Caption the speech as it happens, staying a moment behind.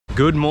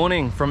Good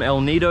morning from El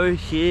Nido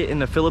here in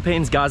the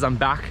Philippines. Guys, I'm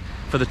back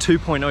for the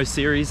 2.0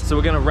 series. So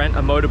we're gonna rent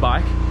a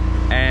motorbike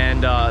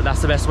and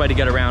that's the best way to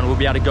get around. We'll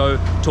be able to go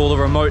to all the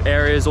remote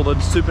areas, all the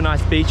super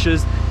nice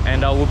beaches,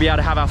 and we'll be able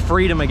to have our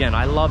freedom again.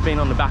 I love being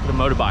on the back of the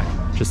motorbike.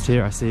 Just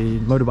here, I see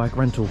motorbike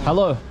rental.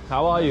 Hello,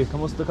 how are you?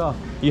 Kamusta ka?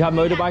 You have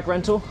motorbike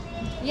rental?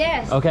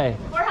 Yes. Okay.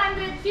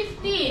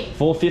 450.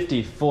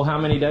 450. For how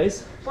many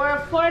days?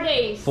 For 4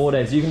 days. 4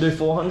 days. You can do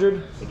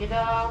 400? Sige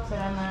daw,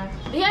 salamat.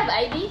 Do you have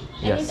ID?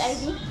 Yes. I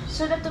need ID.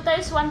 So the total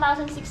is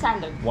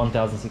 1,600.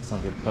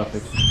 1,600.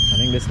 Perfect. I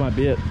think this might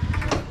be it.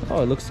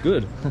 Oh, it looks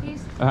good.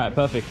 All right,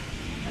 perfect.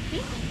 Okay.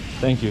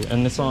 Thank you.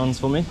 And this one's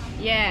for me?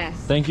 Yes.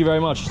 Thank you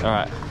very much. All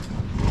right.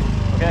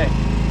 Okay.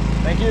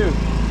 Thank you.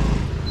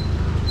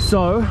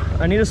 So,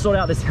 I need to sort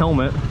out this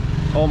helmet.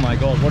 Oh my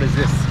God, what is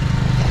this?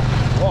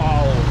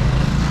 Wow.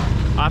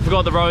 I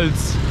forgot the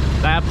roads.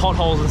 They have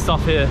potholes and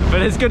stuff here.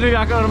 But it's good to be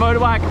back on a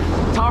motorbike.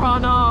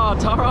 Tarana,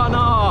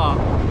 Tarana.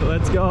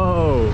 Let's go.